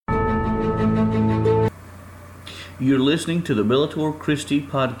You're listening to the Bellator Christi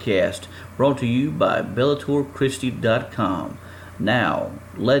podcast, brought to you by BellatorChristi.com. Now,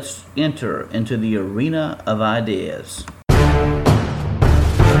 let's enter into the arena of ideas.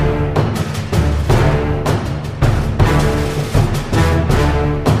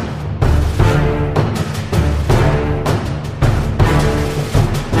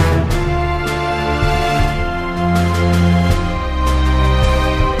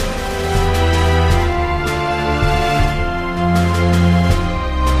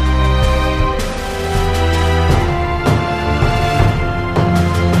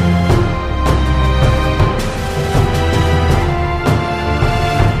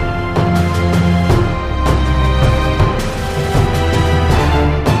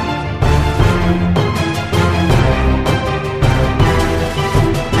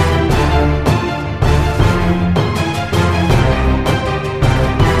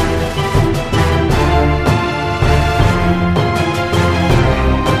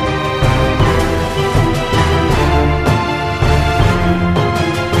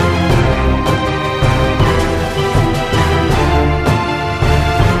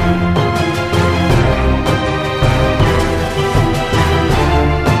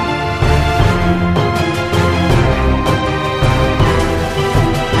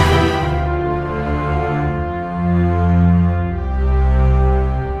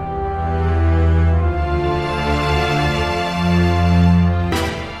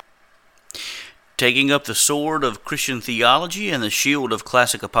 Taking up the sword of Christian theology and the shield of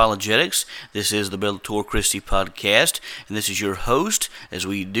classic apologetics, this is the Bellator Christi podcast, and this is your host as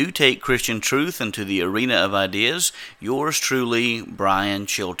we do take Christian truth into the arena of ideas, yours truly, Brian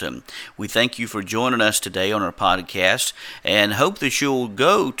Chilton. We thank you for joining us today on our podcast and hope that you'll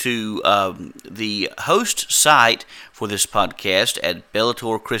go to the host site for this podcast at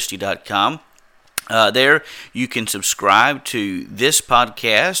BellatorChristi.com. There you can subscribe to this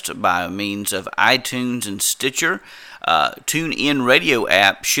podcast by means of iTunes and Stitcher. TuneIn radio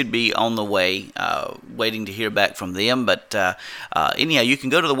app should be on the way, waiting to hear back from them. But anyhow, you can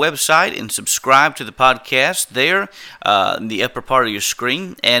go to the website and subscribe to the podcast there in the upper part of your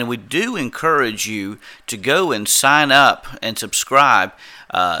screen. And we do encourage you to go and sign up and subscribe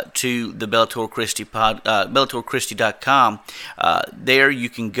to the Bellator Christi BellatorChristi.com. There you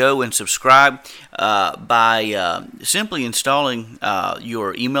can go and subscribe by simply installing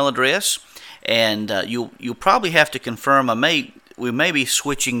your email address, and you'll probably have to confirm. We may be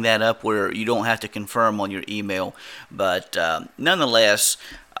switching that up where you don't have to confirm on your email, but nonetheless,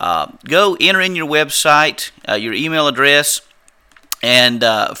 go enter in your website, your email address, and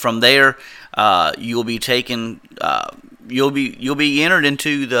from there you'll be taken. You'll be entered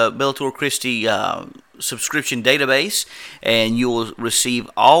into the Bellator Christi subscription database, and you will receive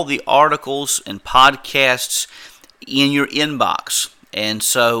all the articles and podcasts in your inbox. And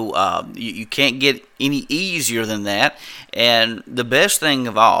so you can't get any easier than that. And the best thing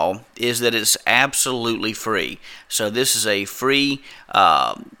of all is that it's absolutely free. So this is a free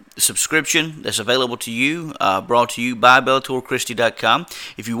subscription that's available to you, brought to you by BellatorChristi.com.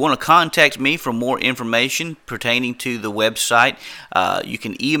 If you want to contact me for more information pertaining to the website, you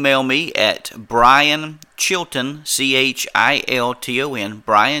can email me at Brian Chilton, Chilton,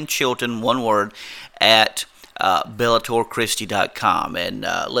 Brian Chilton, one word, at BellatorChristi.com. And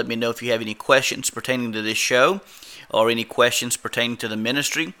let me know if you have any questions pertaining to this show or any questions pertaining to the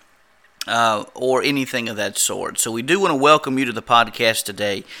ministry. Or anything of that sort. So we do want to welcome you to the podcast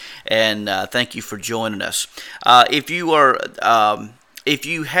today, and thank you for joining us. If you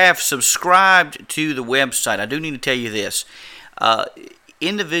have subscribed to the website, I do need to tell you this: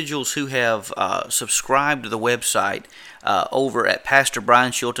 individuals who have subscribed to the website over at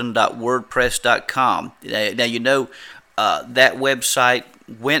PastorBrianChilton.wordpress.com. Now you know that website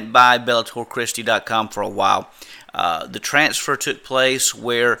went by BellatorChristi.com for a while. The transfer took place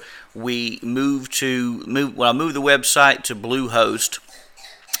where we I moved the website to Bluehost,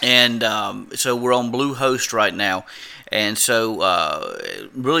 and so we're on Bluehost right now, and so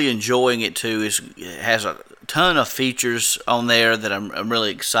really enjoying it too. It has a ton of features on there that I'm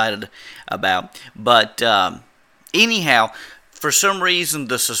really excited about. But anyhow, for some reason,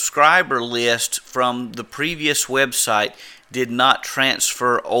 the subscriber list from the previous website did not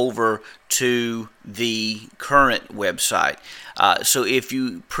transfer over to the current website. So if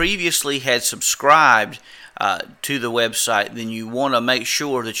you previously had subscribed to the website, then you want to make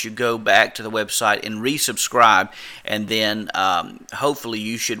sure that you go back to the website and resubscribe, and then hopefully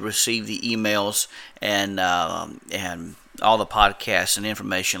you should receive the emails and all the podcasts and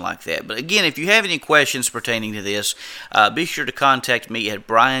information like that. But again, if you have any questions pertaining to this, be sure to contact me at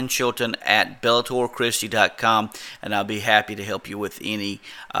brianchilton@bellatorchristi.com, and I'll be happy to help you with any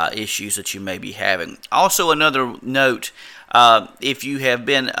issues that you may be having. Also, another note, if you have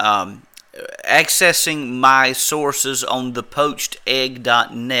been accessing my sources on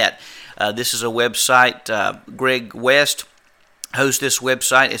thepoachedegg.net, this is a website, Greg West hosts this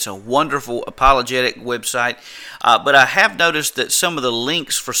website. It's a wonderful apologetic website, but I have noticed that some of the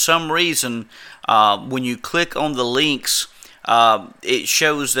links, for some reason, when you click on the links, it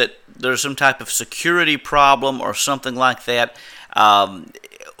shows that there's some type of security problem or something like that.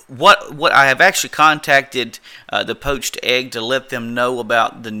 What I have actually contacted the Poached Egg to let them know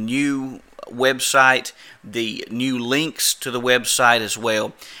about the new website, the new links to the website as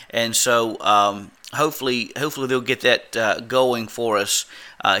well, and so hopefully they'll get that going for us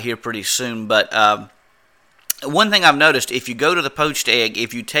here pretty soon. But one thing I've noticed, if you go to the Poached Egg,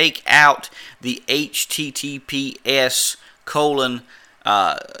 if you take out the HTTPS : /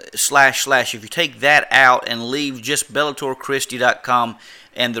 if you take that out and leave just bellatorchristi.com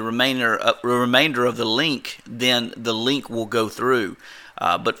and the remainder of the link, then the link will go through.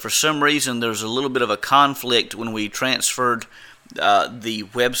 But for some reason, there's a little bit of a conflict when we transferred the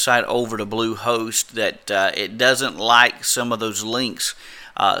website over to Bluehost, that it doesn't like some of those links.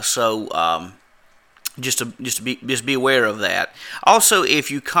 So just be aware of that. Also, if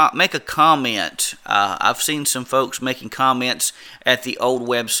you make a comment, I've seen some folks making comments at the old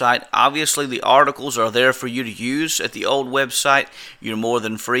website. Obviously, the articles are there for you to use at the old website. You're more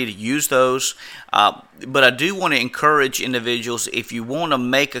than free to use those. But I do want to encourage individuals, if you want to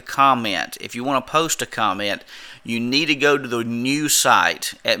make a comment, if you want to post a comment, you need to go to the new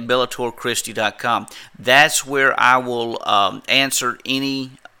site at bellatorchristi.com. That's where I will answer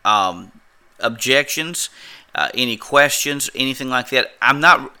any objections, any questions, anything like that. I'm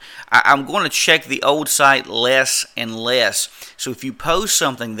going to check the old site less and less. So if you post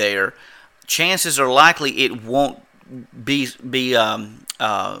something there, chances are likely it won't be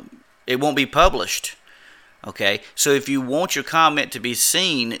published. Okay, so if you want your comment to be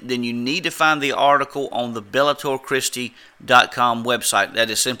seen, then you need to find the article on the bellatorchristi.com website.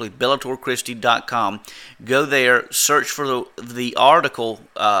 That is simply bellatorchristi.com. Go there, search for the article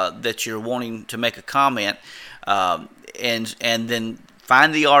that you're wanting to make a comment, and then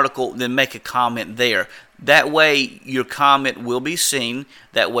find the article, then make a comment there. That way your comment will be seen.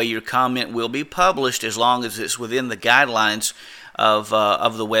 That way your comment will be published, as long as it's within the guidelines of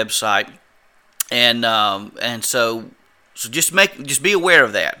the website. And so just be aware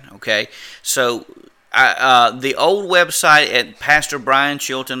of that, okay? So the old website at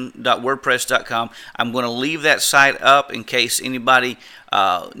pastorbrianchilton.wordpress.com, I'm going to leave that site up in case anybody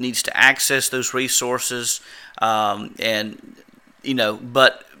needs to access those resources. But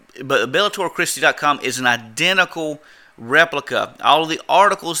bellatorchristi.com is an identical replica. All of the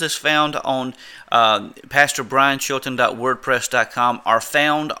articles that's found on pastorbrianchilton.wordpress.com are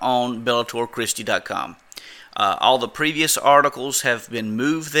found on bellatorchristi.com. All the previous articles have been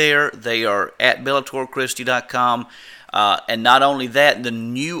moved there. They are at bellatorchristi.com. And not only that, the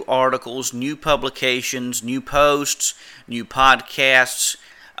new articles, new publications, new posts, new podcasts,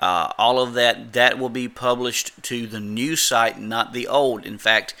 all of that will be published to the new site, not the old. In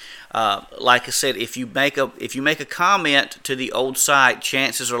fact, like I said, if you make a comment to the old site,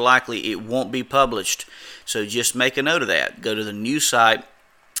 chances are likely it won't be published. So just make a note of that. Go to the new site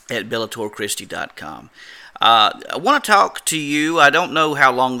at bellatorchristi.com. I want to talk to you. I don't know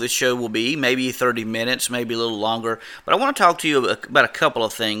how long this show will be, maybe 30 minutes, maybe a little longer, but I want to talk to you about a couple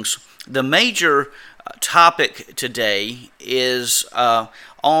of things. The major topic today is on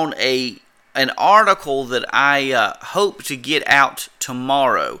an article that I hope to get out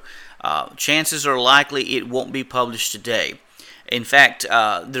tomorrow. Chances are likely it won't be published today. In fact,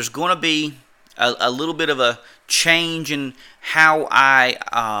 there's going to be a little bit of a change in how I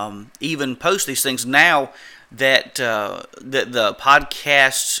even post these things now that the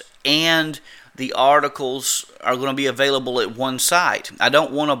podcasts and the articles are going to be available at one site. I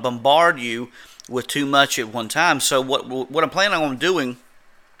don't want to bombard you with too much at one time. So what I'm planning on doing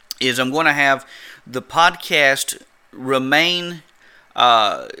is I'm going to have the podcast remain.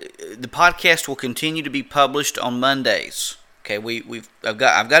 The podcast will continue to be published on Mondays. Okay, I've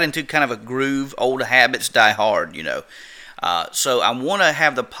got into kind of a groove. Old habits die hard, you know. So I want to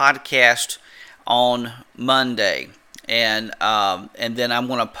have the podcast on Monday, and then I'm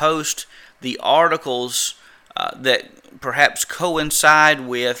going to post the articles that perhaps coincide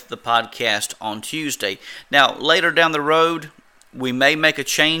with the podcast on Tuesday. Now, later down the road, we may make a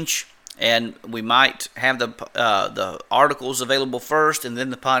change and we might have the articles available first and then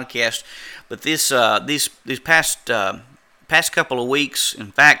the podcast. But these past couple of weeks,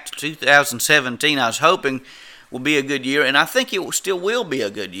 in fact, 2017, I was hoping will be a good year, and I think it still will be a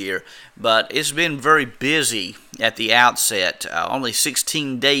good year. But it's been very busy at the outset. Only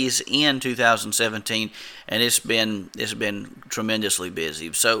 16 days in 2017, and it's been tremendously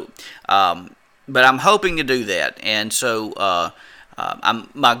busy. So, but I'm hoping to do that, and so.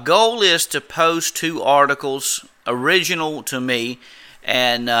 My goal is to post 2 articles original to me,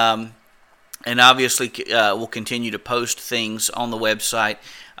 and obviously we'll continue to post things on the website,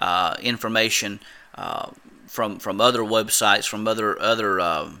 information from other websites, from other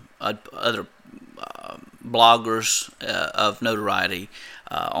bloggers of notoriety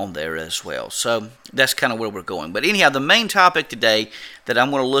on there as well. So that's kind of where we're going. But anyhow, the main topic today that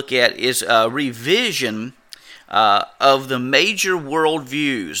I'm going to look at is a revision of the major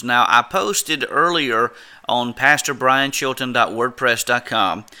worldviews. Now, I posted earlier on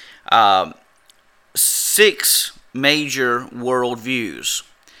pastorbrianchilton.wordpress.com 6 major worldviews.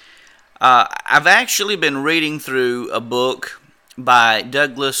 I've actually been reading through a book by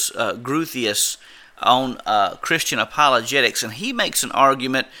Douglas Groothuis on Christian apologetics, and he makes an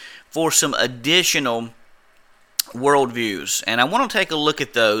argument for some additional worldviews, and I want to take a look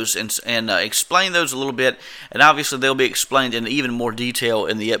at those and explain those a little bit, and obviously they'll be explained in even more detail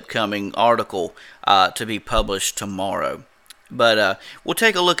in the upcoming article to be published tomorrow. But we'll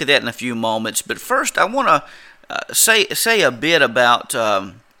take a look at that in a few moments. But first, I want to say a bit about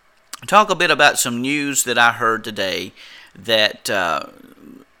talk a bit about some news that I heard today that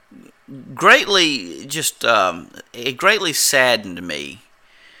greatly saddened me,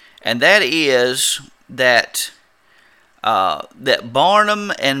 and that is that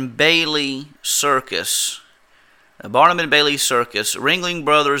Barnum and Bailey Circus, Ringling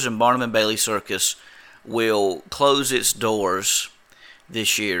Brothers and Barnum and Bailey Circus will close its doors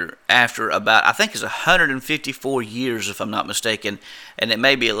this year after about, I think it's 154 years, if I'm not mistaken, and it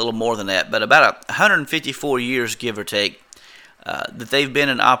may be a little more than that, but about 154 years, give or take, that they've been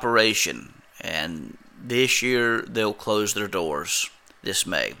in operation, and this year they'll close their doors this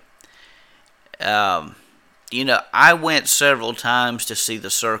May. I went several times to see the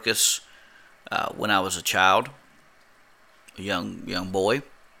circus when I was a child, a young boy,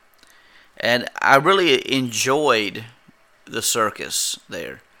 and I really enjoyed the circus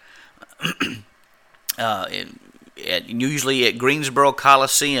there. Usually at Greensboro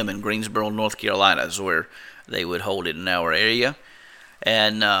Coliseum in Greensboro, North Carolina, is where they would hold it in our area,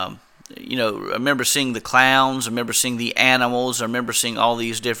 and I remember seeing the clowns, I remember seeing the animals, I remember seeing all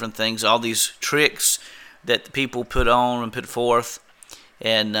these different things, all these tricks that the people put on and put forth,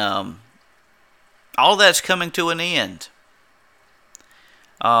 and all that's coming to an end.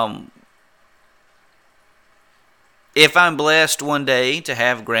 If I'm blessed one day to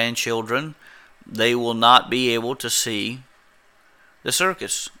have grandchildren, they will not be able to see the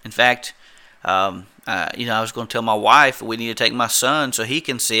circus. In fact, I was going to tell my wife we need to take my son so he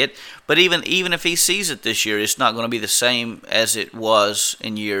can see it, but even if he sees it this year, it's not going to be the same as it was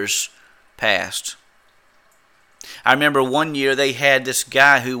in years past. I remember one year they had this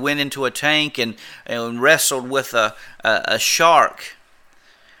guy who went into a tank and wrestled with a shark.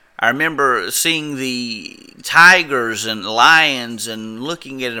 I remember seeing the tigers and lions and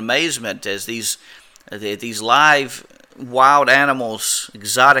looking at amazement as these live wild animals,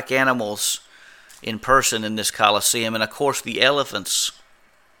 exotic animals in person in this Coliseum. And of course the elephants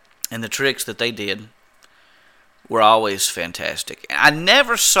and the tricks that they did were always fantastic. I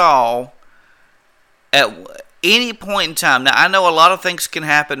never saw at any point in time. Now, I know a lot of things can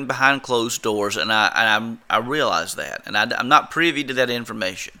happen behind closed doors, and I realize that, and I'm not privy to that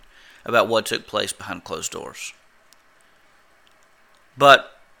information about what took place behind closed doors.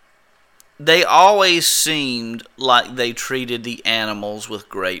 But they always seemed like they treated the animals with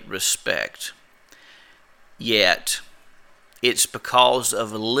great respect. Yet, it's because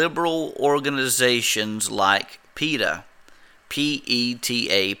of liberal organizations like PETA,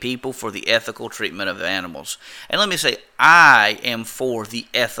 P-E-T-A, People for the Ethical Treatment of Animals. And let me say, I am for the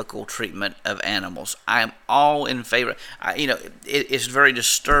ethical treatment of animals. I am all in favor. It's very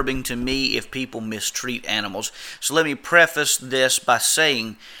disturbing to me if people mistreat animals. So let me preface this by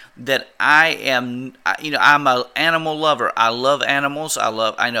saying that I'm an animal lover. I love animals.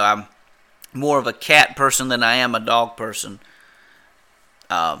 I'm more of a cat person than I am a dog person.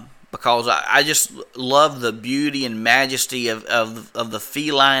 Because I just love the beauty and majesty of the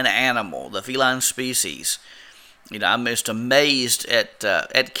feline animal, the feline species. I'm just amazed at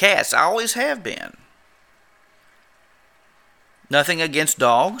cats. I always have been. Nothing against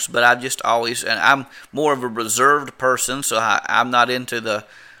dogs, but I've just always, and I'm more of a reserved person, so I'm not into the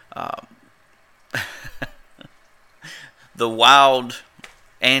wild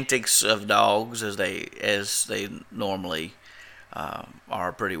antics of dogs as they normally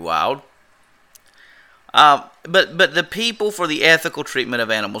are pretty wild. But the people for the ethical treatment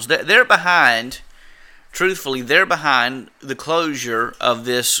of animals, they're behind. Truthfully, they're behind the closure of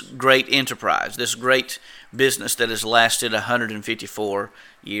this great enterprise, this great business that has lasted 154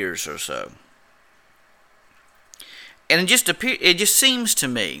 years or so. And it just seems to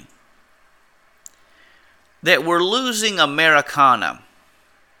me that we're losing Americana.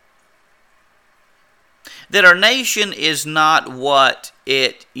 That our nation is not what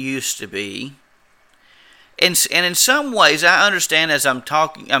it used to be. And in some ways, I understand as I'm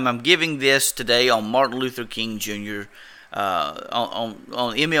giving this today on Martin Luther King Jr., on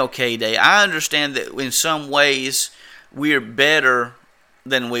MLK Day, I understand that in some ways we're better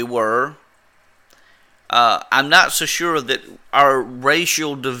than we were. I'm not so sure that our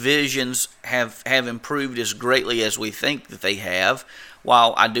racial divisions have improved as greatly as we think that they have.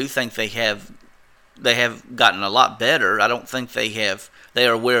 While I do think they have gotten a lot better, I don't think they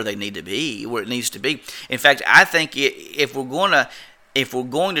are where they need to be, where it needs to be. In fact, I think if we're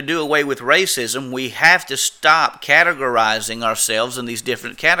going to do away with racism, we have to stop categorizing ourselves in these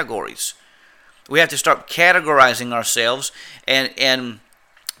different categories. We have to start categorizing ourselves and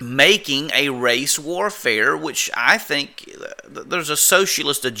making a race warfare, which I think there's a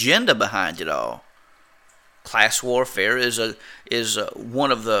socialist agenda behind it all. Class warfare is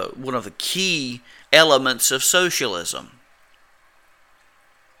one of the key elements of socialism.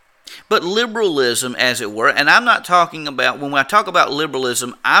 But liberalism, as it were, and I'm not talking about, when I talk about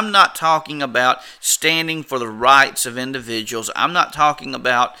liberalism, I'm not talking about standing for the rights of individuals. I'm not talking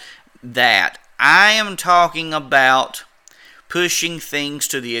about that. I am talking about pushing things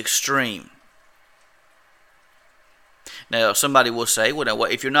to the extreme. Now, somebody will say, well,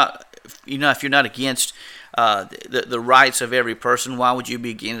 if you're not against the rights of every person, why would you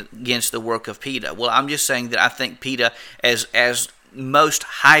be against the work of PETA? Well, I'm just saying that I think PETA, as most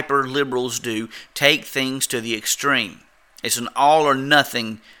hyper liberals do, take things to the extreme. It's an all or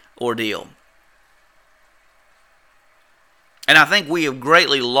nothing ordeal. And I think we have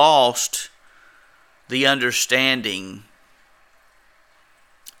greatly lost the understanding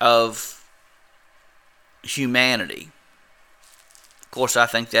of humanity. Of course, I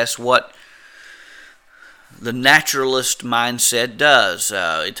think that's what the naturalist mindset does.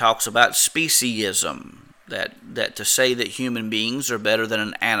 It talks about speciesism. That to say that human beings are better than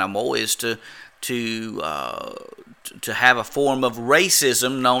an animal is to have a form of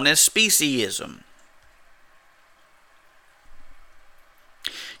racism known as speciesism.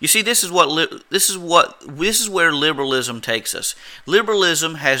 You see, this is where liberalism takes us.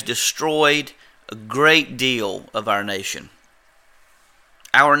 Liberalism has destroyed a great deal of our nation.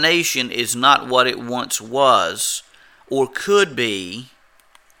 Our nation is not what it once was or could be,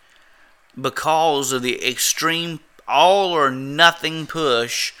 because of the extreme all or nothing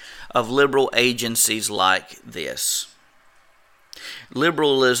push of liberal agencies like this.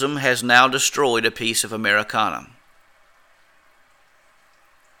 Liberalism has now destroyed a piece of Americana.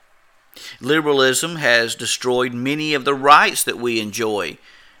 Liberalism has destroyed many of the rights that we enjoy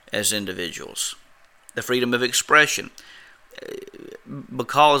as individuals. The freedom of expression.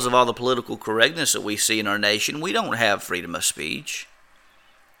 Because of all the political correctness that we see in our nation, we don't have freedom of speech.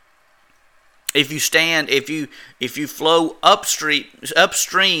 If you flow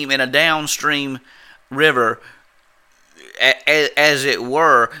upstream in a downstream river, as it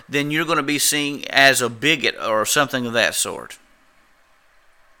were, then you're going to be seen as a bigot or something of that sort.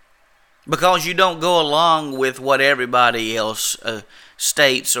 Because you don't go along with what everybody else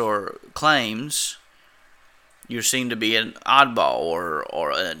states or claims, you're seen to be an oddball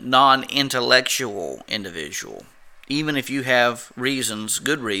or a non-intellectual individual, even if you have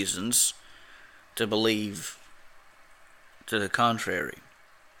good reasons, to believe to the contrary.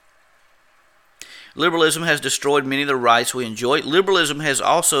 Liberalism has destroyed many of the rights we enjoy. Liberalism has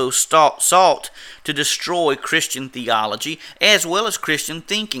also sought to destroy Christian theology as well as Christian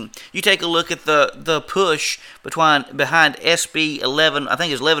thinking. You take a look at the push behind SB 11, I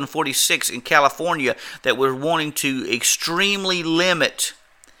think it's 1146 in California, that we're wanting to extremely limit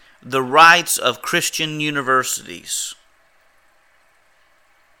the rights of Christian universities.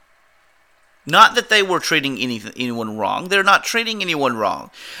 Not that they were treating anyone wrong. They're not treating anyone wrong.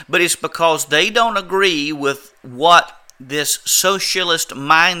 But it's because they don't agree with what this socialist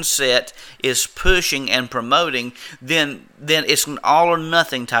mindset is pushing and promoting, then it's an all or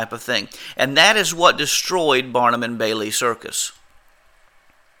nothing type of thing. And that is what destroyed Barnum and Bailey Circus.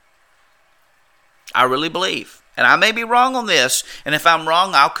 I really believe. And I may be wrong on this, and if I'm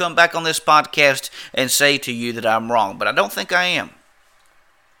wrong, I'll come back on this podcast and say to you that I'm wrong. But I don't think I am.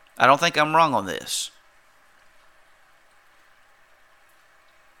 I don't think I'm wrong on this.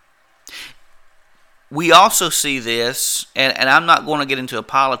 We also see this, and I'm not going to get into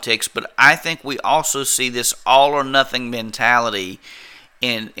politics, but I think we also see this all or nothing mentality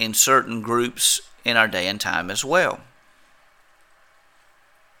in certain groups in our day and time as well.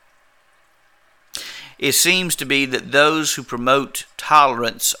 It seems to be that those who promote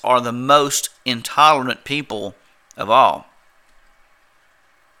tolerance are the most intolerant people of all.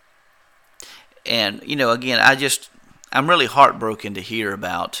 And, again, I'm really heartbroken to hear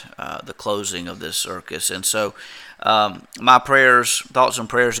about the closing of this circus. And so my thoughts and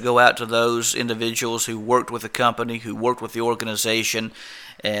prayers go out to those individuals who worked with the company, who worked with the organization.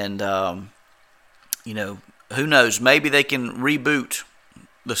 And, who knows, maybe they can reboot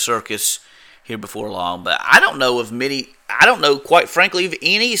the circus here before long. But I don't know quite frankly, of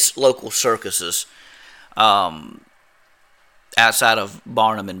any local circuses outside of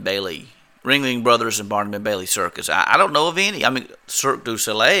Barnum and Bailey, Ringling Brothers and Barnum and Bailey Circus. I don't know of any. I mean, Cirque du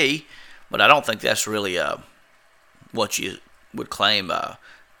Soleil, but I don't think that's really what you would claim a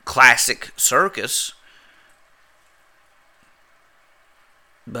classic circus.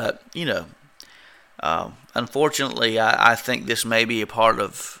 But, unfortunately, I think this may be a part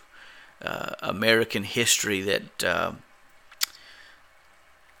of American history that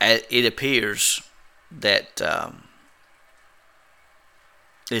it appears that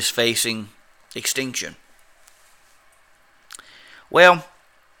is facing extinction. Well,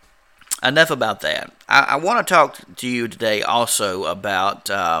 enough about that. I want to talk to you today also about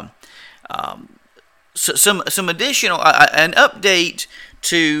some additional an update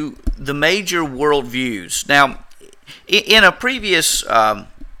to the major worldviews. Now, in a previous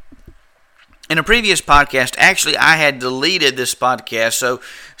podcast, actually, I had deleted this podcast,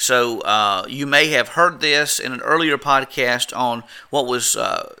 so you may have heard this in an earlier podcast on what was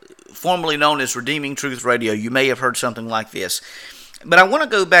formerly known as Redeeming Truth Radio. You may have heard something like this. But I want to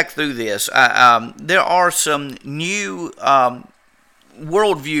go back through this. There are some new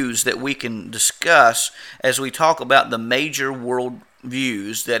worldviews that we can discuss as we talk about the major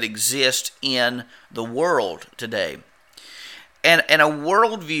worldviews that exist in the world today. And a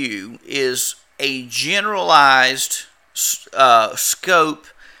worldview is a generalized scope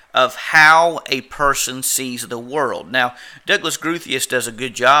of how a person sees the world. Now, Douglas Groothuis does a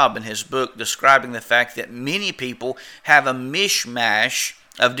good job in his book describing the fact that many people have a mishmash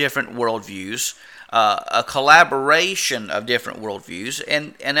of different worldviews, a collaboration of different worldviews,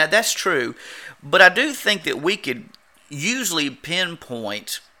 and that's true. But I do think that we could usually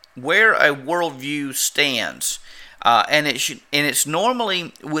pinpoint where a worldview stands, and it's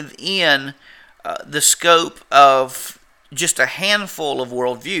normally within the scope of just a handful of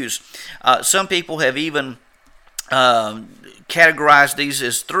worldviews. Some people have even categorized these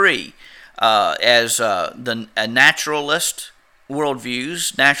as three, as a naturalist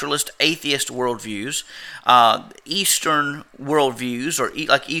worldviews, naturalist atheist worldviews, Eastern worldviews, or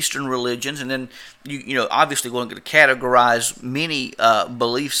like Eastern religions, and then you obviously going to categorize many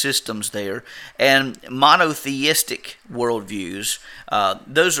belief systems there, and monotheistic worldviews.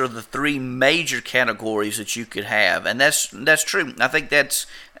 Those are the three major categories that you could have, and that's true. I think that's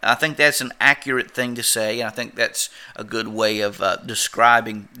an accurate thing to say, and I think that's a good way of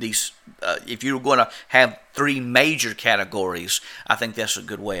describing these. If you're going to have three major categories, I think that's a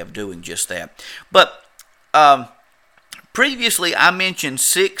good way of doing just that. But previously, I mentioned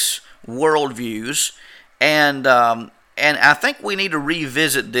 6 worldviews, and I think we need to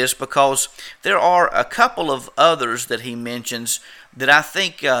revisit this because there are a couple of others that he mentions that I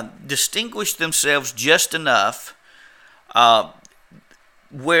think distinguish themselves just enough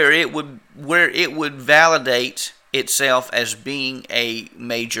where it would validate itself as being a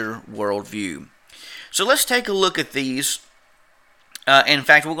major worldview. So let's take a look at these. In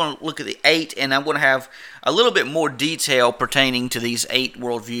fact, we're going to look at the 8, and I'm going to have a little bit more detail pertaining to these 8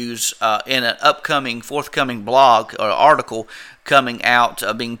 worldviews in an forthcoming blog or article coming out,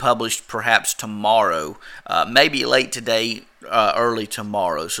 being published perhaps tomorrow, maybe late today, early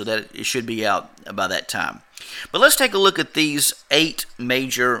tomorrow, so that it should be out by that time. But let's take a look at these 8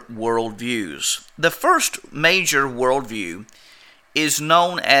 major worldviews. The first major worldview is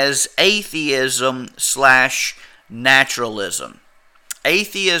known as atheism/naturalism.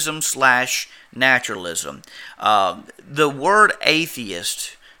 Atheism/naturalism. The word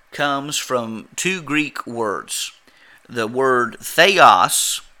atheist comes from 2 Greek words. The word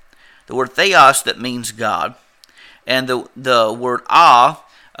theos that means God, and the word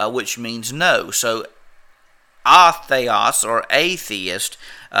which means no. So atheos, or atheist,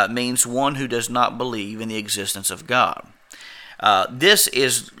 means one who does not believe in the existence of God. This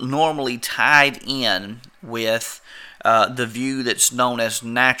is normally tied in with the view that's known as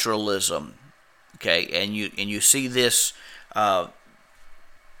naturalism. Okay, and you see this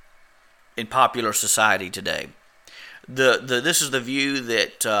in popular society today. This is the view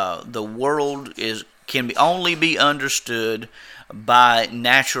that the world can only be understood by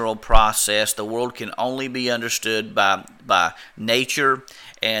natural process. The world can only be understood by nature,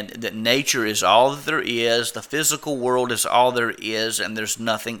 and that nature is all that there is. The physical world is all there is, and there's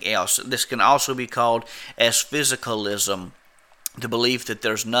nothing else. This can also be called as physicalism, the belief that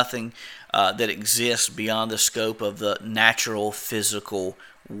there's nothing that exists beyond the scope of the natural physical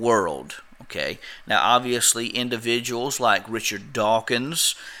world. Okay. Now, obviously, individuals like Richard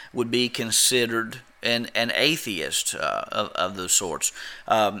Dawkins would be considered an atheist of those sorts.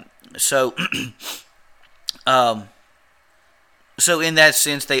 So in that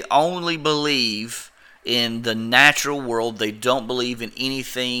sense, they only believe in the natural world. They don't believe in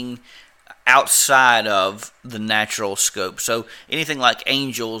anything outside of the natural scope. So anything like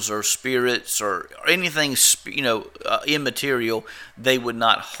angels or spirits or anything immaterial, they would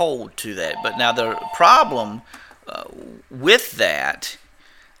not hold to that. But now the problem with that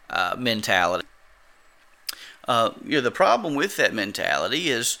mentality, the problem with that mentality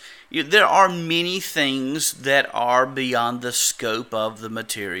is there are many things that are beyond the scope of the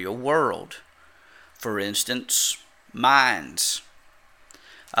material world. For instance, minds.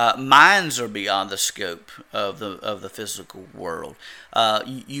 Minds are beyond the scope of the physical world.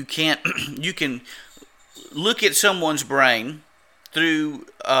 You can look at someone's brain through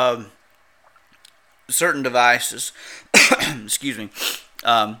certain devices. Excuse me.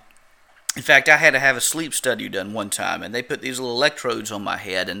 In fact, I had to have a sleep study done one time, and they put these little electrodes on my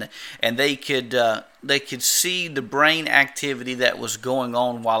head, and they could see the brain activity that was going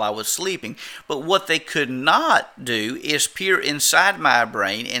on while I was sleeping. But what they could not do is peer inside my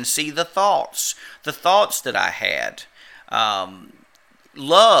brain and see the thoughts that I had.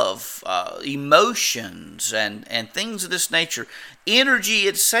 Love, emotions, and things of this nature. Energy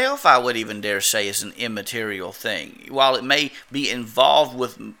itself, I would even dare say, is an immaterial thing. While it may be involved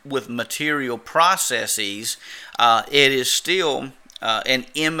with material processes, it is still an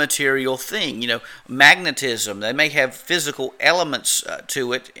immaterial thing. Magnetism, they may have physical elements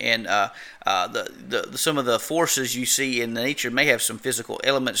to it, and some of the forces you see in nature may have some physical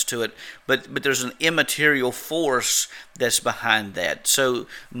elements to it, but there's an immaterial force that's behind that. So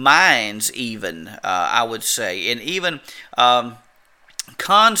minds, even, I would say, and even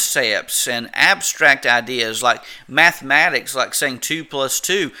concepts and abstract ideas like mathematics, like saying 2 +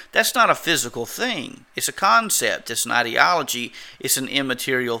 2, that's not a physical thing. It's a concept. It's an ideology. It's an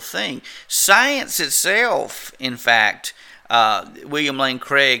immaterial thing. Science itself, in fact, William Lane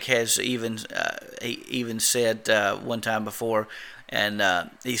Craig has even said one time before, and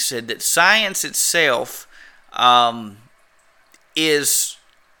he said that science itself is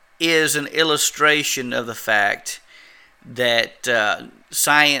an illustration of the fact that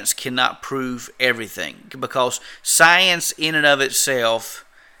science cannot prove everything, because science in and of itself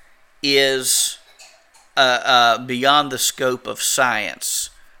is beyond the scope of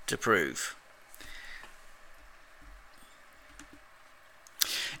science to prove.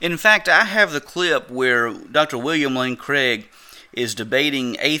 In fact, I have the clip where Dr. William Lane Craig is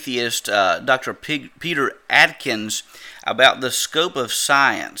debating atheist Dr. Peter Atkins about the scope of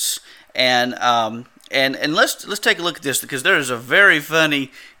science, and let's take a look at this, because there is a very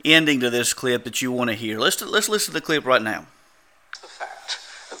funny ending to this clip that you want to hear. Let's listen to the clip right now. The fact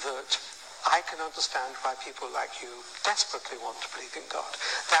that I can understand why people like you desperately want to believe in God.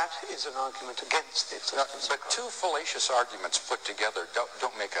 That is an argument against the existence of God. But two fallacious arguments put together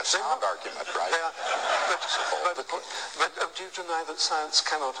don't make a sound argument, right? But do you deny that science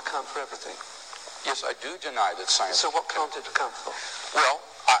cannot account for everything? Yes, I do deny that science... So what can't it account for? Well,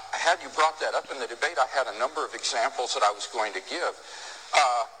 had you brought that up in the debate, I had a number of examples that I was going to give.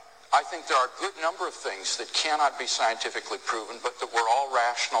 I think there are a good number of things that cannot be scientifically proven, but that we're all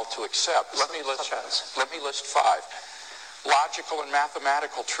rational to accept. Let me list 5. Logical and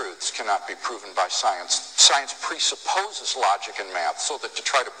mathematical truths cannot be proven by science. Science presupposes logic and math, so that to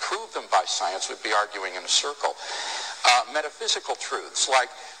try to prove them by science would be arguing in a circle. Metaphysical truths like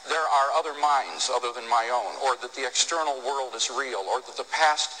there are other minds other than my own, or that the external world is real, or that the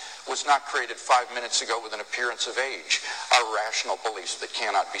past was not created 5 minutes ago with an appearance of age, are rational beliefs that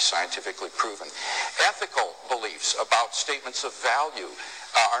cannot be scientifically proven. Ethical beliefs about statements of value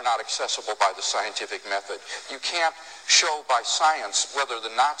are not accessible by the scientific method. You can't show by science whether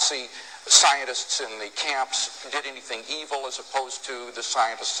the Nazi scientists in the camps did anything evil as opposed to the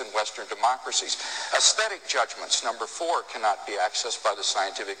scientists in Western democracies. Aesthetic judgments, number 4, cannot be accessed by the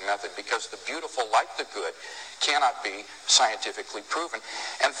scientific method because the beautiful, like the good, cannot be scientifically proven.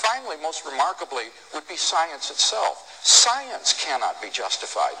 And finally, most remarkably, would be science itself. Science cannot be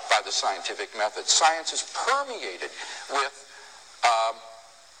justified by the scientific method. Science is permeated with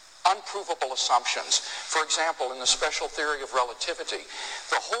unprovable assumptions. For example, in the special theory of relativity,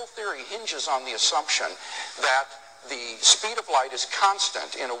 the whole theory hinges on the assumption that the speed of light is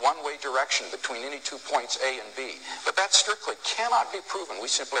constant in a one-way direction between any 2 points A and B. But that strictly cannot be proven. We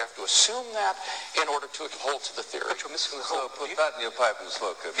simply have to assume that in order to hold to the theory. So put that in your pipe and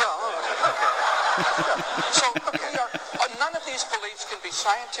smoke it. Yeah, So none of these beliefs can be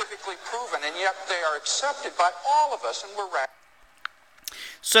scientifically proven, and yet they are accepted by all of us, and we're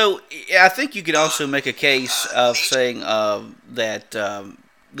So I think you could also make a case of saying that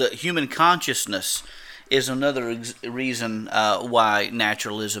the human consciousness is another reason why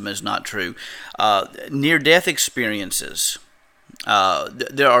naturalism is not true. Near-death experiences.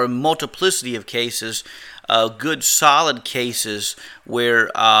 There are a multiplicity of cases, good solid cases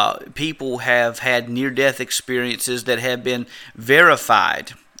where people have had near-death experiences that have been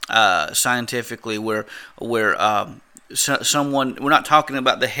verified scientifically, where someone, we're not talking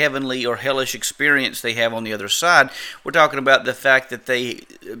about the heavenly or hellish experience they have on the other side. We're talking about the fact that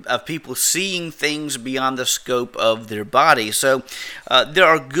of people seeing things beyond the scope of their body. So there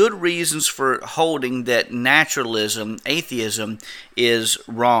are good reasons for holding that naturalism, atheism, is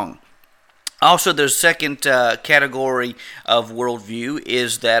wrong. Also, the second category of worldview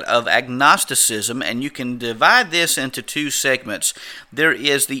is that of agnosticism, and you can divide this into 2 segments. There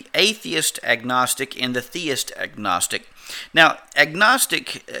is the atheist agnostic and the theist agnostic. Now,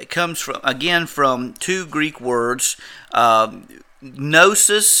 agnostic comes from 2 Greek words,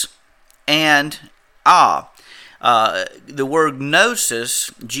 gnosis and the word gnosis,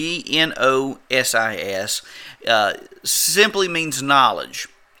 Gnosis, simply means knowledge.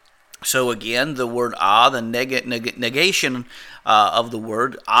 So again, the word the negation of the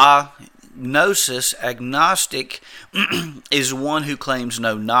word gnosis, agnostic, is one who claims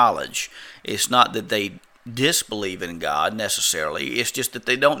no knowledge. It's not that they disbelieve in God necessarily. It's just that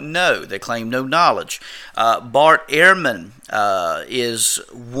they don't know. They claim no knowledge. Bart Ehrman is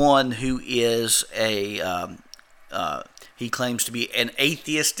one who is he claims to be an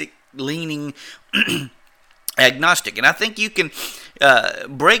atheistic-leaning agnostic, and I think you can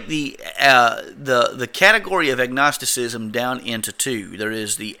break the category of agnosticism down into 2. There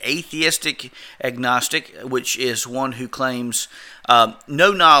is the atheistic agnostic, which is one who claims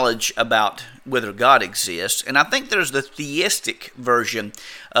no knowledge about whether God exists, and I think there's the theistic version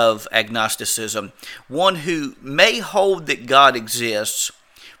of agnosticism, one who may hold that God exists,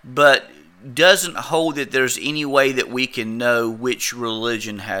 but doesn't hold that there's any way that we can know which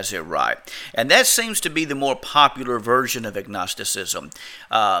religion has it right. And that seems to be the more popular version of agnosticism.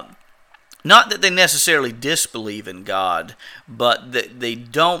 Not that they necessarily disbelieve in God, but that they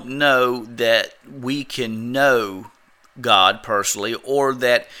don't know that we can know God personally, or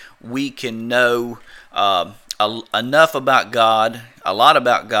that we can know enough about God, a lot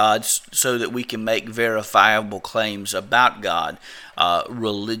about God, so that we can make verifiable claims about God,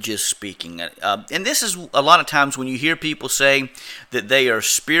 religious speaking. And this is a lot of times when you hear people say that they are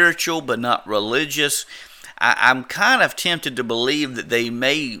spiritual but not religious, I'm kind of tempted to believe that they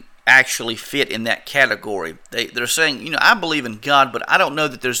may actually fit in that category. They're saying, I believe in God, but I don't know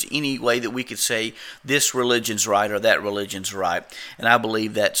that there's any way that we could say this religion's right or that religion's right. And I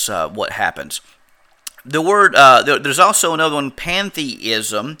believe that's what happens. The word, there's also another one,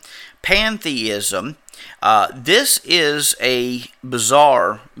 pantheism. Pantheism, this is a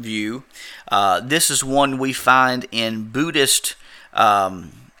bizarre view. This is one we find in Buddhist,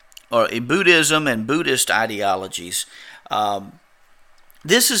 or in Buddhism and Buddhist ideologies.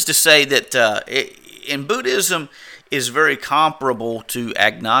 This is to say that in Buddhism is very comparable to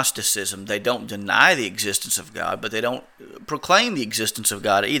agnosticism. They don't deny the existence of God, but they don't proclaim the existence of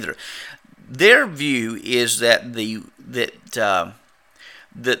God either. Their view is that the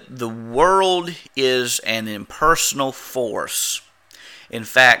world is an impersonal force. In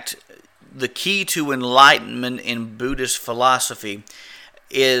fact, the key to enlightenment in Buddhist philosophy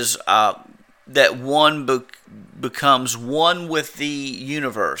is that one becomes one with the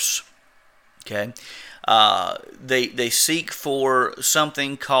universe. Okay, they seek for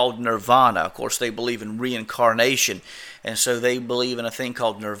something called nirvana. Of course, they believe in reincarnation, and so they believe in a thing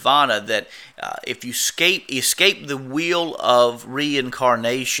called nirvana. That if you escape the wheel of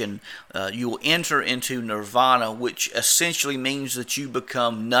reincarnation, you will enter into nirvana, which essentially means that you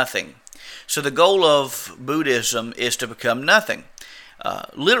become nothing. So the goal of Buddhism is to become nothing.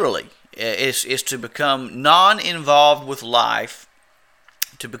 Literally, is to become non-involved with life,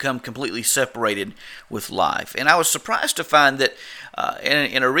 to become completely separated with life. And I was surprised to find that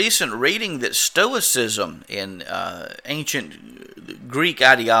in a recent reading that Stoicism, in ancient Greek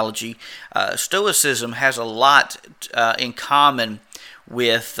ideology, Stoicism has a lot in common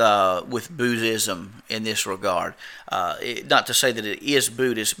with Buddhism in this regard. Not to say that it is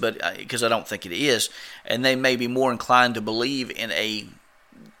Buddhist, but because I don't think it is, and they may be more inclined to believe in a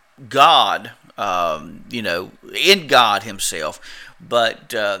God, in God Himself, but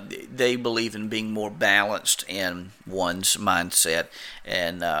they believe in being more balanced in one's mindset.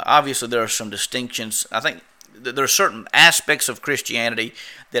 And obviously there are some distinctions. I think there are certain aspects of Christianity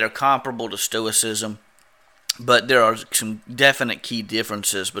that are comparable to Stoicism, but there are some definite key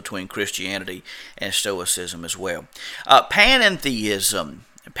differences between Christianity and Stoicism as well. Panentheism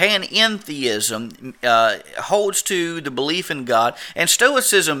holds to the belief in God, and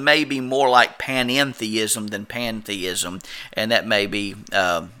Stoicism may be more like panentheism than pantheism, and that may be,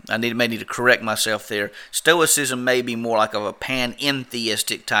 I may need to correct myself there. Stoicism may be more like a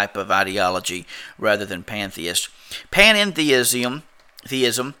panentheistic type of ideology rather than pantheist. Panentheism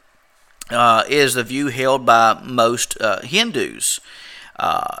is the view held by most Hindus.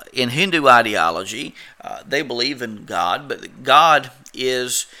 In Hindu ideology, they believe in God, but God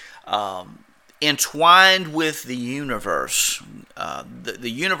is entwined with the universe. The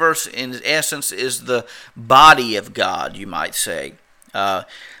universe, in essence, is the body of God, you might say. The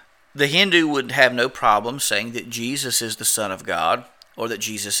Hindu would have no problem saying that Jesus is the Son of God, or that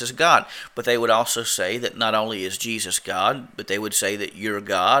Jesus is God. But they would also say that not only is Jesus God, but they would say that you're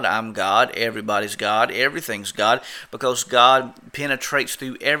God, I'm God, everybody's God, everything's God, because God penetrates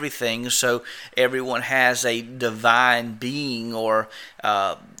through everything, so everyone has a divine being or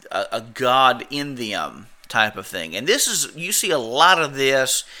a God in them type of thing. And you see a lot of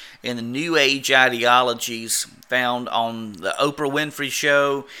this in the New Age ideologies found on the Oprah Winfrey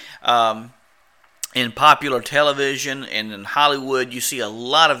Show, in popular television and in Hollywood. You see a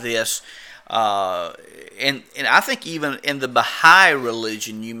lot of this, and I think even in the Baha'i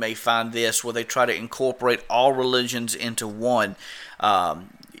religion you may find this, where they try to incorporate all religions into one.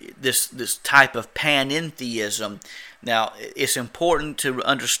 This type of panentheism. Now, it's important to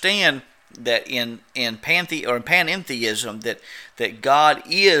understand that in panentheism that God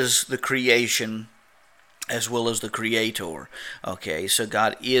is the creation as well as the creator. Okay, so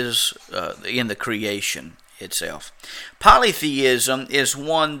God is in the creation itself. Polytheism is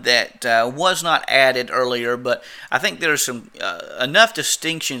one that was not added earlier, but I think there are some enough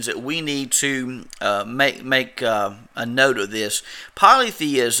distinctions that we need to make a note of this.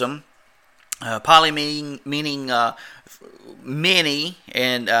 Polytheism, poly meaning many,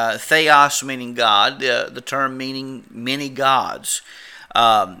 and theos meaning God, the term meaning many gods.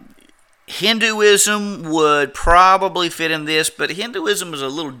 Hinduism would probably fit in this, but Hinduism is a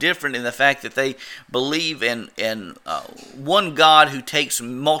little different in the fact that they believe in one God who takes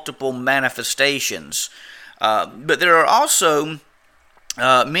multiple manifestations. But there are also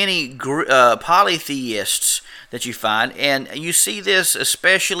many polytheists that you find, and you see this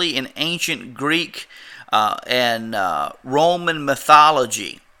especially in ancient Greek and Roman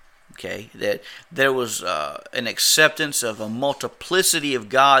mythology. Okay, that there was an acceptance of a multiplicity of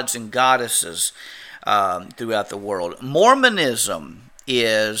gods and goddesses throughout the world. Mormonism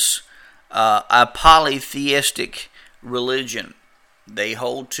is a polytheistic religion. They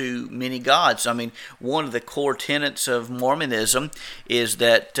hold to many gods. I mean, one of the core tenets of Mormonism is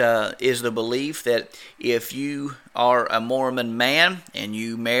that is the belief that if you are a Mormon man and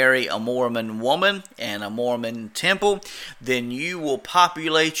you marry a Mormon woman and a Mormon temple, then you will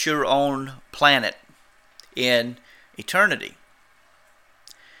populate your own planet in eternity.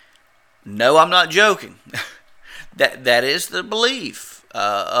 No, I'm not joking. That is the belief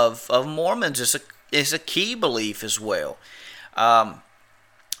of Mormons. It's a key belief as well.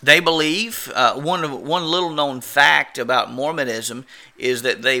 They believe, one little known fact about Mormonism is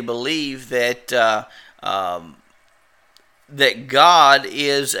that they believe that that God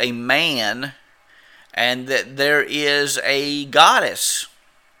is a man and that there is a goddess.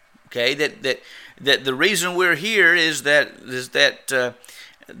 Okay, that the reason we're here is that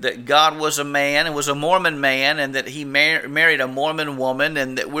that God was a man and was a Mormon man, and that he married a Mormon woman,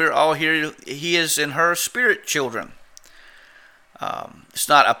 and that we're all here, he is and her spirit children. It's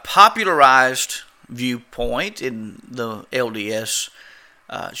not a popularized viewpoint in the LDS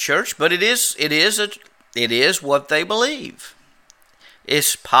church, but it is what they believe.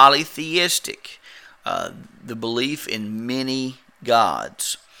 It's polytheistic, the belief in many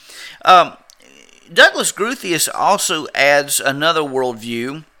gods. Douglas Groothuis also adds another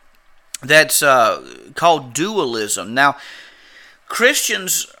worldview that's called dualism. Now,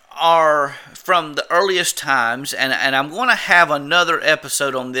 Christians are from the earliest times, and I'm going to have another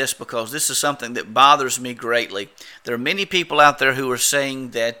episode on this because this is something that bothers me greatly. There are many people out there who are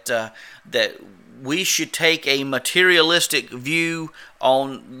saying that we should take a materialistic view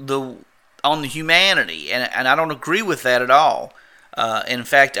on the humanity, and I don't agree with that at all. In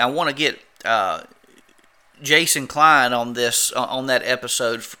fact, I want to get Jason Klein on that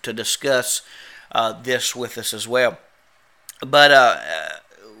episode to discuss this with us as well. But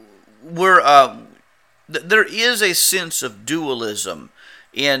there is a sense of dualism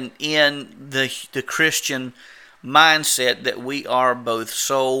in the Christian mindset, that we are both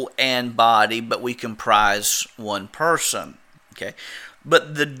soul and body, but we comprise one person. Okay.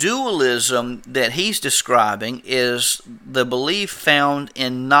 But the dualism that he's describing is the belief found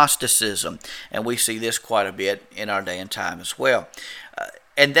in Gnosticism, and we see this quite a bit in our day and time as well.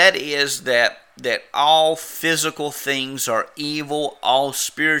 And that is that all physical things are evil, all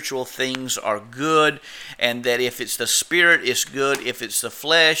spiritual things are good, and that if it's the spirit, it's good, if it's the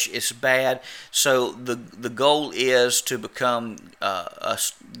flesh, it's bad. So the goal is to become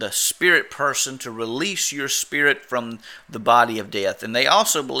the spirit person, to release your spirit from the body of death. And they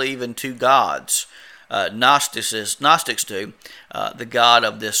also believe in two gods. Gnostics do, the God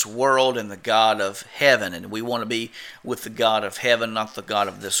of this world and the God of heaven, and we want to be with the God of heaven, not the God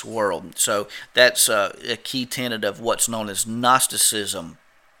of this world. So that's a key tenet of what's known as Gnosticism.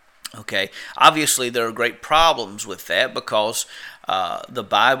 Okay, obviously there are great problems with that, because the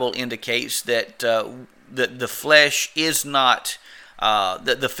Bible indicates that the flesh is not,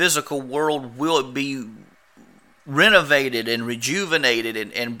 that the physical world will be renovated and rejuvenated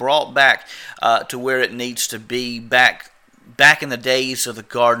and brought back to where it needs to be, back in the days of the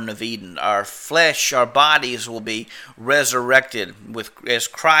Garden of Eden. Our flesh, our bodies will be resurrected as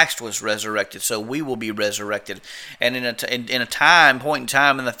Christ was resurrected, so we will be resurrected. And in a point in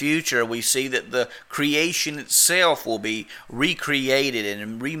time in the future, we see that the creation itself will be recreated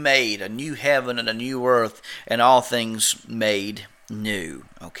and remade, a new heaven and a new earth, and all things made new.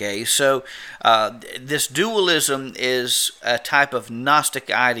 Okay, so this dualism is a type of Gnostic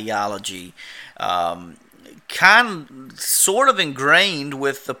ideology, sort of ingrained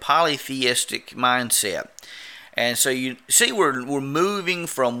with the polytheistic mindset. And so you see we're moving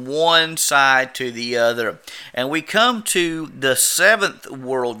from one side to the other, and we come to the seventh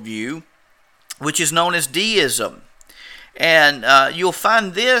worldview, which is known as deism. And you'll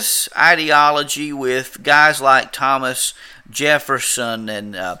find this ideology with guys like Thomas Jefferson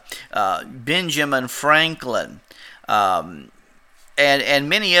and Benjamin Franklin, and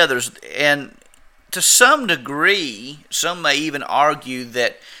many others. And to some degree, some may even argue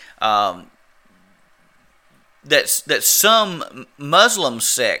that that some Muslim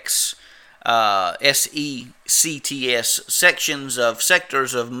sects, sects, sectors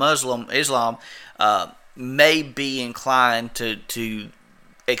of Islam, may be inclined to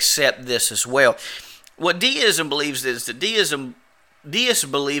accept this as well. What deism believes is that deists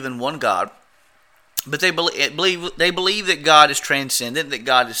believe in one God, but they believe that God is transcendent, that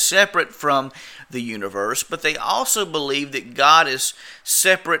God is separate from the universe, but they also believe that God is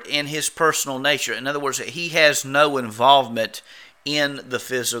separate in his personal nature. In other words, that he has no involvement in the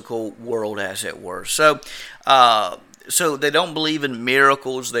physical world, as it were. So they don't believe in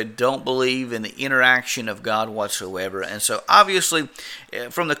miracles. They don't believe in the interaction of God whatsoever. And so obviously,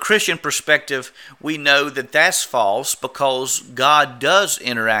 from the Christian perspective, we know that that's false, because God does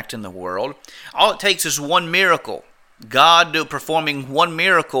interact in the world. All it takes is one miracle, God performing one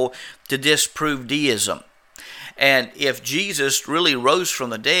miracle, to disprove deism. And if Jesus really rose from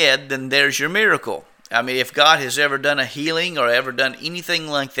the dead, then there's your miracle. I mean, if God has ever done a healing or ever done anything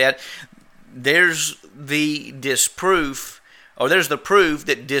like that, there's the disproof, or there's the proof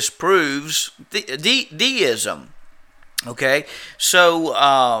that disproves deism. Okay,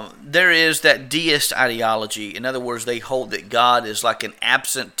 so there is that deist ideology. In other words, they hold that God is like an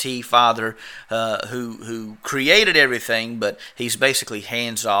absentee father who created everything, but he's basically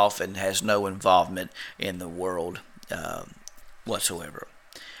hands off and has no involvement in the world whatsoever.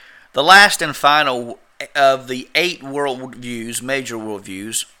 The last and final of the 8 worldviews, major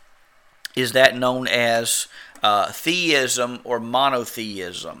worldviews, is that known as theism or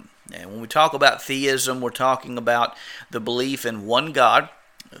monotheism. And when we talk about theism, we're talking about the belief in one God,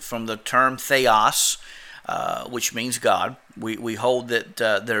 from the term theos, which means God. We hold that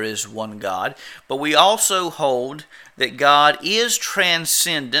there is one God, but we also hold that God is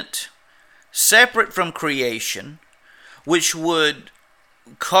transcendent, separate from creation, which would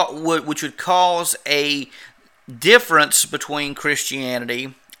cause a difference between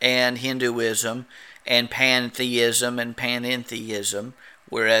Christianity and Hinduism and pantheism and panentheism,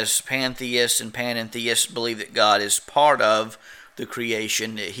 whereas pantheists and panentheists believe that God is part of the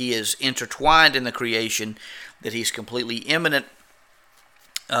creation, that he is intertwined in the creation, that he's completely immanent.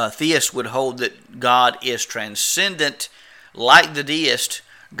 Theists would hold that God is transcendent. Like the deist,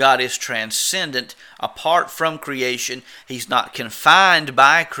 God is transcendent, apart from creation. He's not confined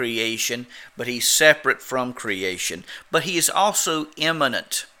by creation, but he's separate from creation. But he is also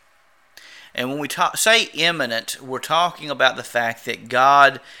immanent. And when we say immanent, we're talking about the fact that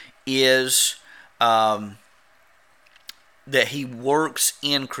God is, that he works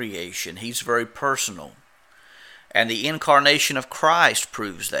in creation. He's very personal. And the incarnation of Christ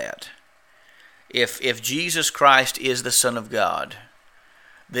proves that. If Jesus Christ is the Son of God,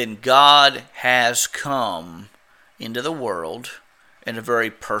 then God has come into the world in a very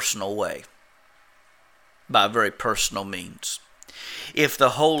personal way, by very personal means. If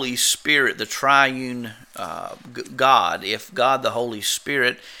the Holy Spirit, the triune God, if God the Holy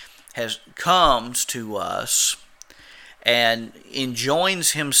Spirit comes to us and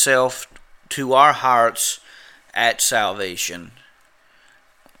enjoins himself to our hearts at salvation,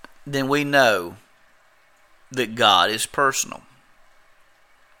 then we know that God is personal.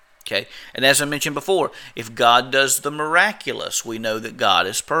 Okay? And as I mentioned before, if God does the miraculous, we know that God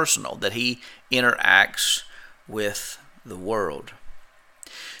is personal, that he interacts with the world.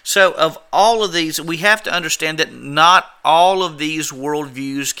 So of all of these, we have to understand that not all of these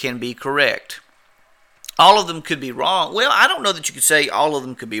worldviews can be correct. All of them could be wrong. Well, I don't know that you could say all of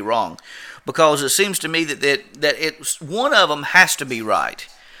them could be wrong, because it seems to me that one of them has to be right,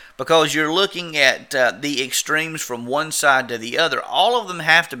 because you're looking at the extremes from one side to the other. All of them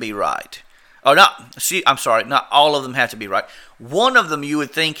have to be right. Not all of them have to be right. One of them you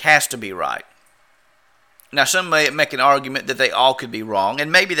would think has to be right. Now, some may make an argument that they all could be wrong,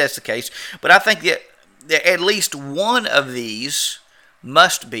 and maybe that's the case, but I think that at least one of these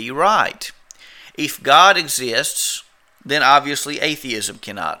must be right. If God exists, then obviously atheism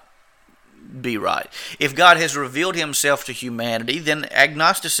cannot be right. If God has revealed himself to humanity, then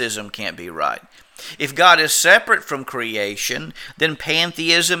agnosticism can't be right. If God is separate from creation, then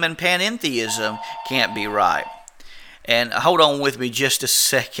pantheism and panentheism can't be right. And hold on with me just a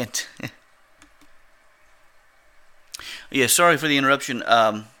second. Yeah, sorry for the interruption.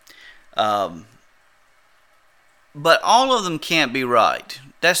 But all of them can't be right.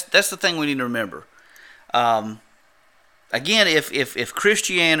 That's the thing we need to remember. Again, if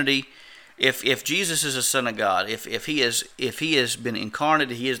Christianity, if Jesus is the Son of God, if he has been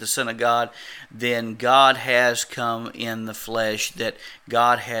incarnated, he is the Son of God, then God has come in the flesh, that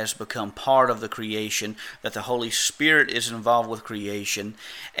God has become part of the creation, that the Holy Spirit is involved with creation,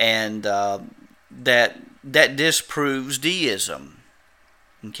 and that disproves deism.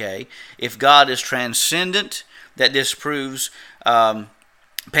 Okay, if God is transcendent, that disproves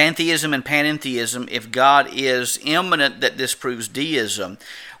pantheism and panentheism. If God is immanent, that disproves deism.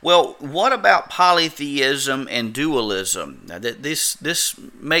 Well, what about polytheism and dualism? Now, this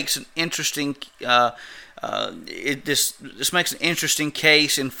makes an interesting this makes an interesting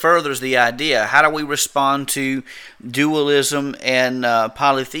case and furthers the idea. How do we respond to dualism and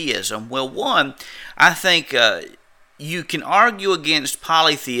polytheism? Well, one, I think you can argue against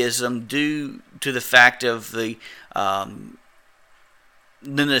polytheism due to the fact of the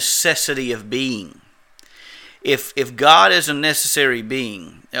necessity of being. If God is a necessary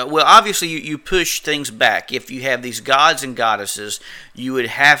being, well, obviously you push things back. If you have these gods and goddesses, you would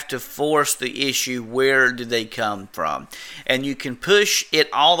have to force the issue, where do they come from? And you can push it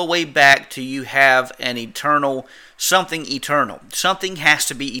all the way back to you have an eternal, something eternal. Something has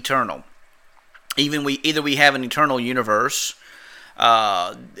to be eternal. Either we have an eternal universe,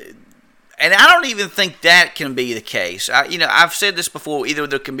 and I don't even think that can be the case. I've said this before, either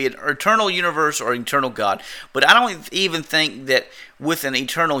there can be an eternal universe or an eternal God, but I don't even think that with an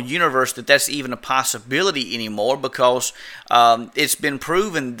eternal universe that's even a possibility anymore, because it's been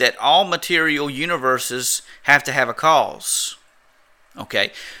proven that all material universes have to have a cause.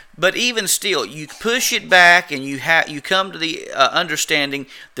 Okay, but even still, you push it back, and you come to the understanding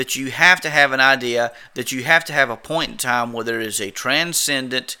that you have to have an idea, that you have to have a point in time where there is a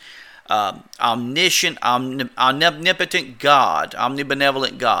transcendent, omniscient, omnipotent God,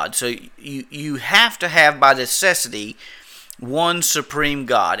 omnibenevolent God. So you have to have, by necessity, one supreme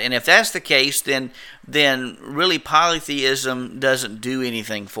God. And if that's the case, then really polytheism doesn't do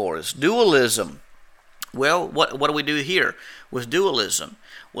anything for us. Dualism. Well, what do we do here with dualism?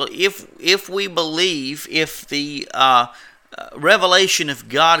 Well, if we believe, if the revelation of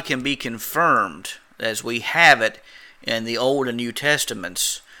God can be confirmed as we have it in the Old and New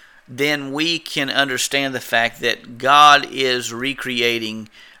Testaments, then we can understand the fact that God is recreating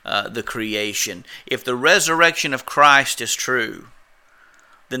the creation. If the resurrection of Christ is true,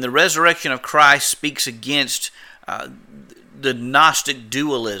 then the resurrection of Christ speaks against the Gnostic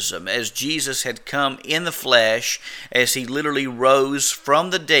dualism, as Jesus had come in the flesh, as he literally rose from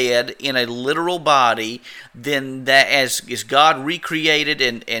the dead in a literal body, then that as God recreated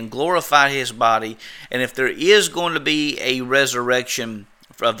and glorified his body, and if there is going to be a resurrection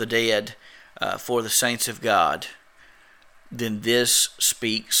of the dead for the saints of God, then this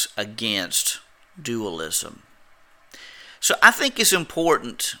speaks against dualism. So I think it's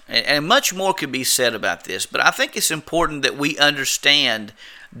important, and much more could be said about this, but I think it's important that we understand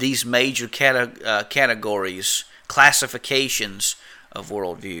these major categories, classifications of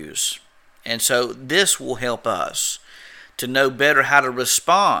worldviews. And so this will help us to know better how to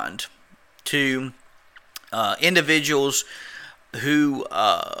respond to individuals who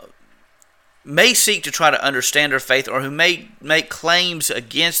may seek to try to understand our faith, or who may make claims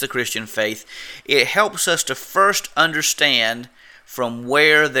against the Christian faith. It helps us to first understand from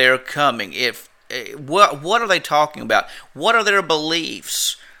where they're coming. What are they talking about? What are their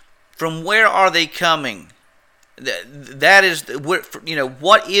beliefs? From where are they coming? That is,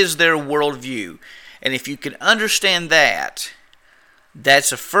 what is their worldview? And if you can understand that,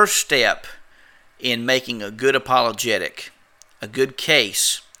 that's a first step in making a good apologetic, a good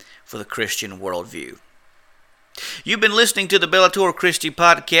case for the Christian worldview. You've been listening to the Bellator Christi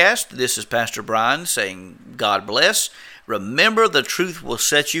podcast. This is Pastor Brian saying God bless. Remember, the truth will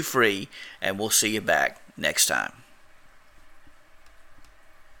set you free, and we'll see you back next time.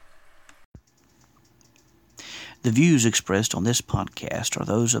 The views expressed on this podcast are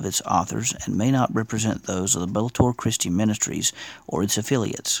those of its authors and may not represent those of the Bellator Christi Ministries or its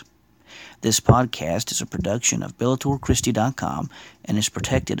affiliates. This podcast is a production of BellatorChristi.com and is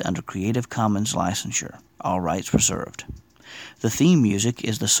protected under Creative Commons licensure. All rights reserved. The theme music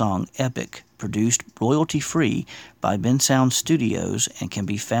is the song Epic, produced royalty-free by Bensound Studios and can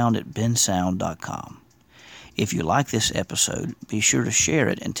be found at bensound.com. If you like this episode, be sure to share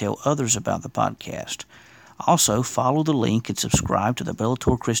it and tell others about the podcast. Also, follow the link and subscribe to the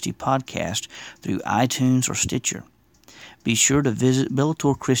Bellator Christi podcast through iTunes or Stitcher. Be sure to visit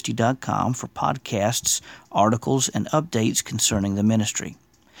BellatorChristi.com for podcasts, articles, and updates concerning the ministry.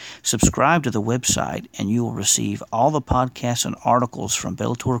 Subscribe to the website and you will receive all the podcasts and articles from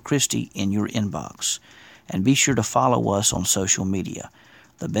Bellator Christi in your inbox. And be sure to follow us on social media.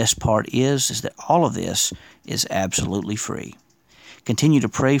 The best part is that all of this is absolutely free. Continue to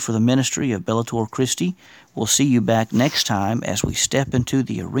pray for the ministry of Bellator Christi. We'll see you back next time as we step into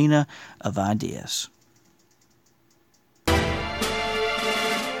the arena of ideas.